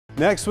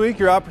Next week,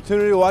 your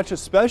opportunity to watch a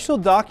special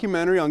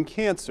documentary on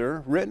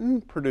cancer,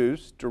 written,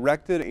 produced,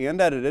 directed,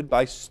 and edited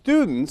by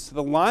students of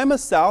the Lima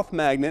South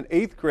Magnet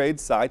 8th grade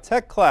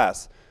Sci-Tech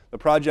class. The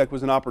project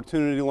was an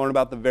opportunity to learn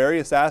about the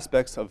various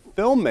aspects of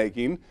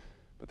filmmaking,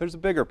 but there's a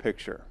bigger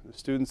picture. The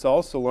students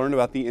also learned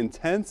about the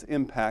intense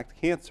impact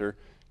cancer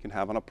can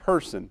have on a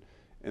person,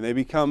 and they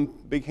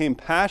became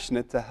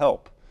passionate to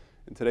help.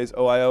 In today's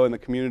OIO in the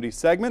Community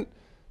segment,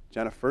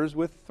 Jennifer's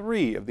with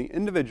 3 of the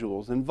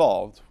individuals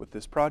involved with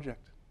this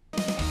project.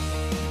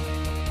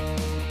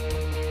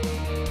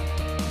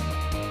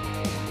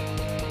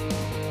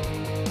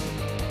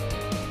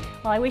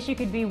 Well, I wish you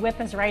could be with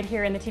us right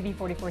here in the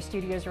TV44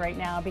 studios right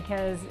now,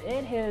 because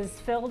it is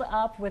filled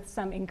up with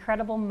some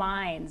incredible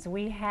minds.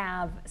 We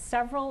have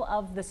several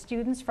of the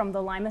students from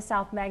the Lima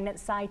South Magnet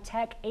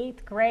Sci-Tech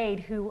 8th grade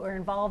who are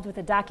involved with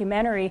the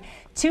documentary.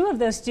 2 of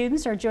those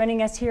students are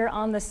joining us here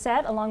on the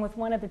set along with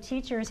one of the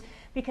teachers,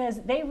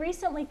 because they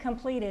recently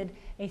completed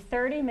a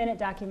 30-minute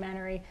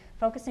documentary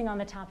focusing on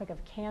the topic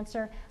of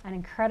cancer, an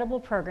incredible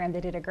program. They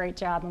did a great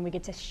job, and we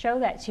get to show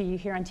that to you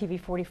here on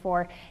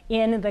TV44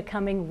 in the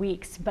coming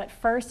weeks. But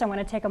first, I want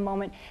to take a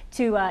moment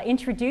to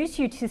introduce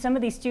you to some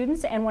of these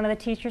students and one of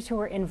the teachers who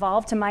were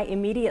involved. To my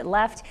immediate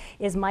left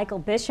is Michael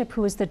Bishop,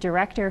 who is the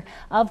director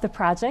of the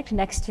project.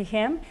 Next to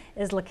him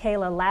is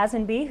LaKayla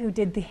Lazenby, who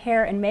did the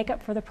hair and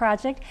makeup for the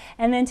project.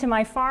 And then to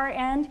my far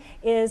end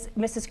is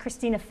Mrs.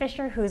 Christina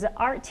Fisher, who is an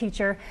art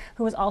teacher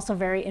who was also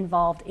very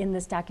involved in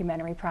this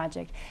documentary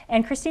project.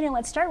 And Christina,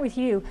 let's start with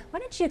you. Why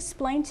don't you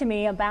explain to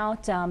me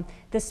about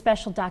this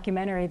special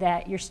documentary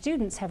that your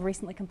students have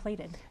recently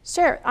completed?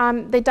 Sure.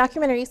 The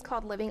documentary is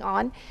called Living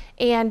On,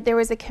 and there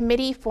was a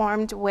committee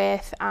formed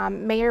with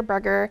Mayor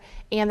Berger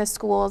and the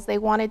schools. They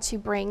wanted to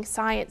bring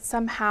science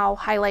somehow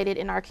highlighted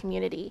in our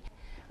community.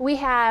 We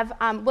have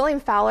William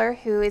Fowler,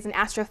 who is an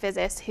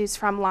astrophysicist who's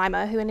from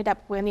Lima, who ended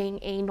up winning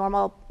a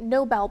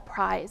Nobel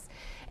Prize.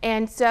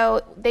 And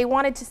so they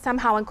wanted to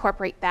somehow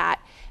incorporate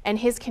that and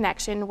his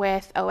connection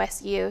with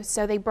OSU.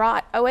 So they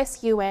brought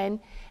OSU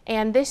in,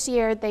 and this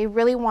year they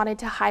really wanted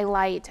to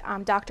highlight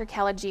Dr.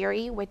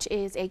 Caligiuri, which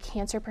is a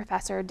cancer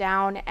professor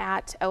down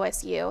at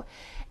OSU.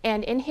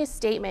 And in his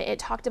statement, it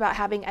talked about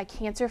having a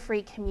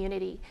cancer-free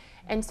community.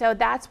 And so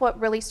that's what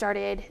really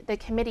started the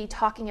committee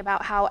talking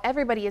about how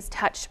everybody is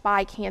touched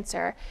by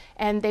cancer,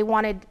 and they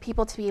wanted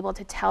people to be able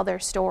to tell their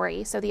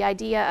story. So the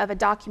idea of a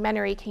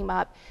documentary came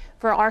up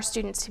for our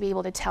students to be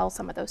able to tell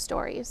some of those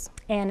stories.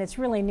 And it's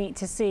really neat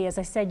to see. As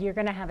I said, you're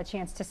going to have a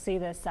chance to see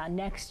this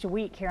next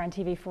week here on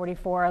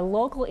TV44.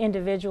 Local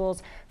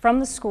individuals from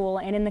the school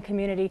and in the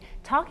community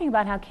talking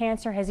about how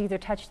cancer has either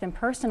touched them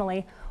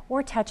personally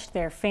or touched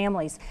their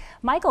families.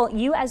 Michael,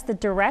 you as the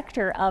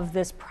director of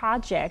this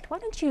project, why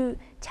don't you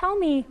tell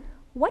me,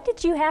 what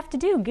did you have to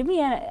do? Give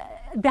me a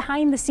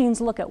behind the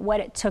scenes look at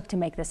what it took to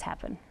make this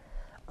happen.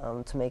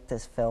 To make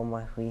this film,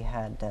 we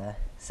had to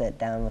sit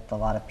down with a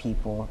lot of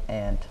people,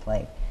 and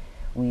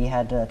we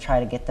had to try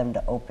to get them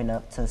to open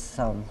up to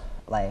some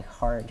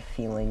hard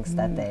feelings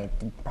that they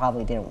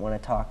probably didn't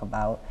want to talk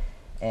about.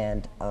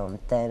 And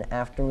then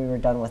after we were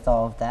done with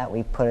all of that,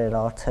 we put it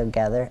all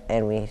together,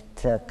 and we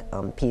took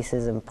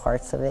pieces and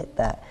parts of it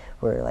that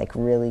were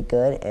really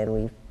good, and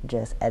we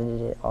just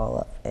edited it all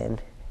up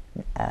and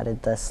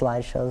added the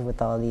slideshows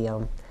with all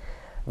the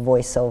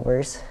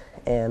voiceovers,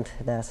 and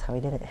that's how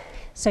we did it.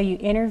 So you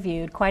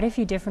interviewed quite a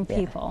few different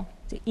people.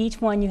 Yeah. Each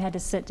one you had to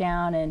sit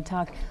down and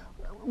talk.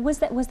 Was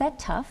that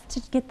tough to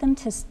get them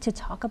to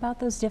talk about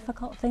those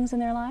difficult things in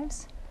their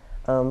lives?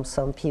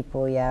 Some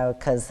people, yeah,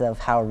 because of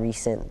how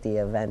recent the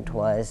event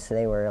was,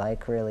 they were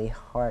really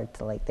hard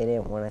to they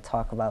didn't want to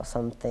talk about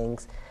some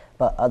things,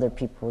 but other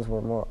people's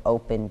were more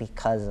open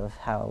because of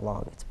how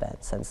long it's been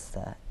since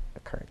the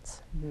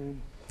occurrence.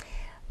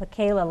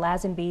 LaKayla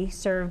Lazenby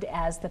served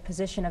as the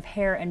position of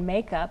hair and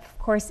makeup. Of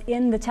course,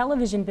 in the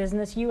television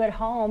business, you at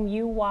home,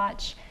 you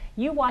watch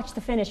the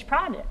finished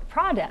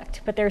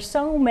product, but there's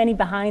so many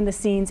behind the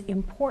scenes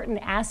important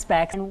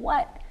aspects. And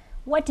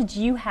what did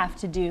you have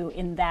to do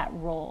in that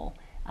role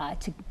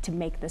to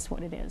make this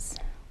what it is?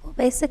 Well,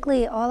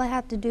 basically, all I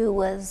had to do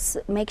was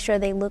make sure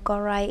they look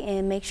all right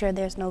and make sure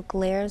there's no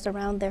glares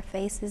around their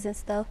faces and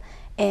stuff.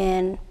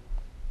 And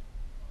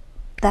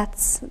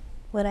that's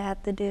what I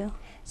had to do.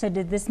 So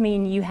did this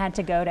mean you had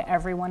to go to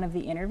every one of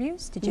the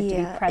interviews? Did you have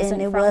to be present?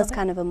 And it was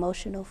kind of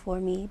emotional for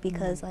me,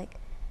 because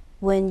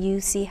when you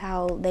see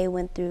how they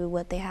went through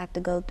what they had to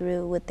go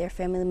through with their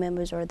family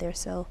members or their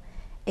self,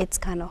 it's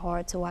kind of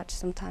hard to watch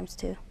sometimes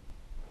too.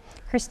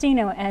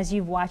 Christina, as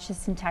you've watched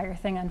this entire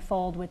thing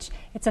unfold, which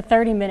it's a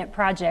 30-minute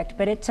project,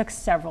 but it took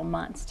several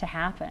months to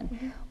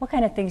happen. What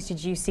kind of things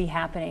did you see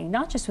happening,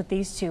 not just with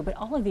these 2, but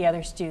all of the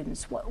other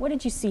students? What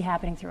did you see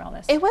happening through all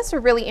this? It was a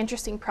really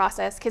interesting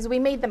process, because we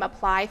made them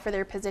apply for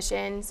their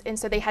positions, and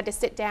so they had to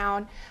sit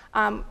down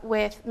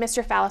with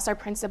Mr. Fallis, our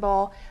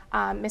principal,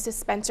 Mrs.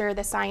 Spencer,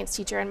 the science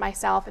teacher, and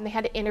myself, and they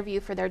had to interview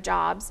for their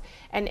jobs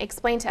and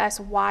explain to us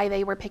why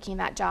they were picking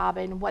that job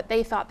and what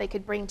they thought they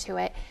could bring to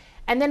it.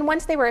 And then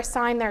once they were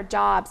assigned their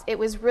jobs, it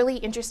was really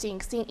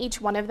interesting seeing each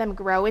one of them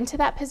grow into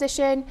that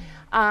position,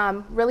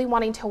 really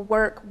wanting to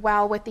work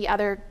well with the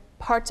other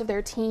parts of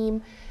their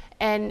team,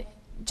 and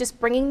just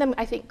bringing them,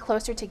 I think,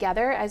 closer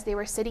together as they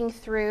were sitting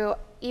through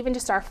even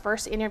just our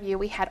first interview.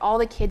 We had all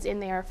the kids in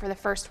there for the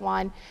first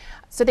one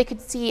so they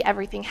could see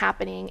everything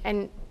happening.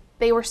 And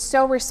they were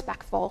so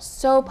respectful,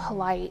 so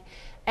polite,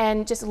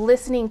 and just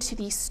listening to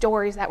these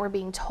stories that were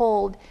being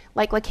told,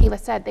 like Kayla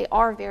said, they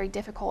are very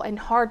difficult and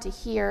hard to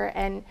hear.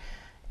 And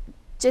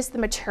just the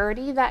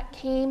maturity that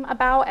came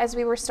about as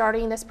we were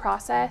starting this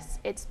process,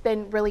 it's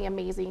been really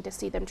amazing to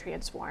see them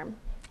transform.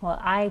 Well,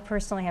 I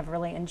personally have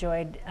really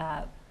enjoyed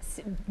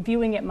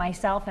viewing it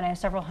myself, and I have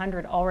several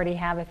hundred already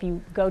have. If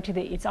you go to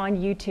it's on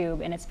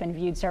YouTube and it's been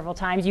viewed several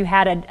times. You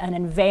had an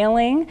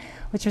unveiling,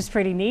 which was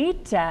pretty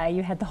neat.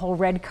 You had the whole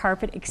red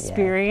carpet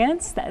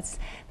experience. Yeah.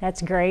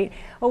 That's great.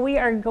 Well, we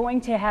are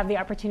going to have the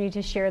opportunity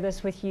to share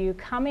this with you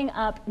coming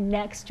up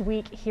next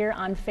week here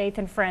on Faith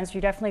and Friends.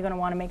 You're definitely going to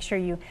want to make sure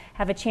you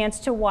have a chance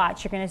to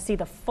watch. You're going to see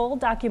the full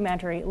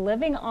documentary,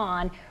 Living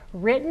On,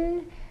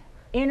 written,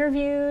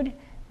 interviewed,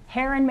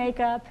 hair and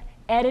makeup,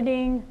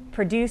 editing,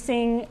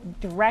 producing,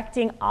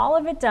 directing, all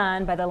of it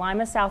done by the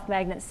Lima South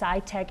Magnet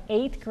Sci-Tech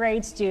 8th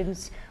grade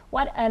students.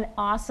 What an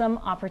awesome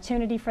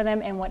opportunity for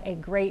them, and what a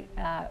great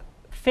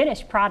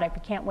finished product.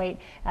 We can't wait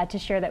to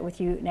share that with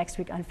you next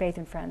week on Faith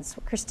and Friends.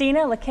 Christina,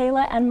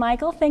 LaKayla, and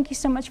Michael, thank you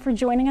so much for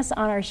joining us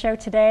on our show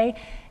today.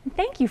 And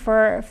thank you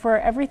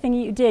for everything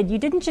you did. You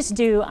didn't just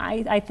do,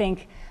 I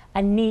think,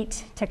 a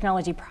neat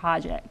technology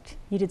project.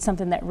 You did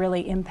something that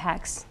really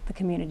impacts the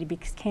community,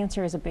 because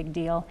cancer is a big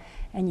deal,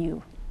 and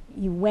you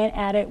went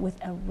at it with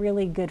a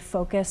really good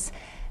focus,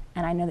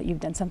 and I know that you've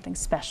done something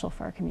special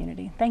for our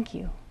community. Thank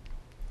you.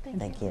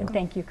 Thank you. And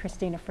thank you,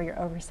 Christina, for your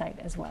oversight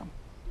as well.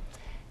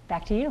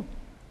 Back to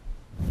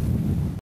you.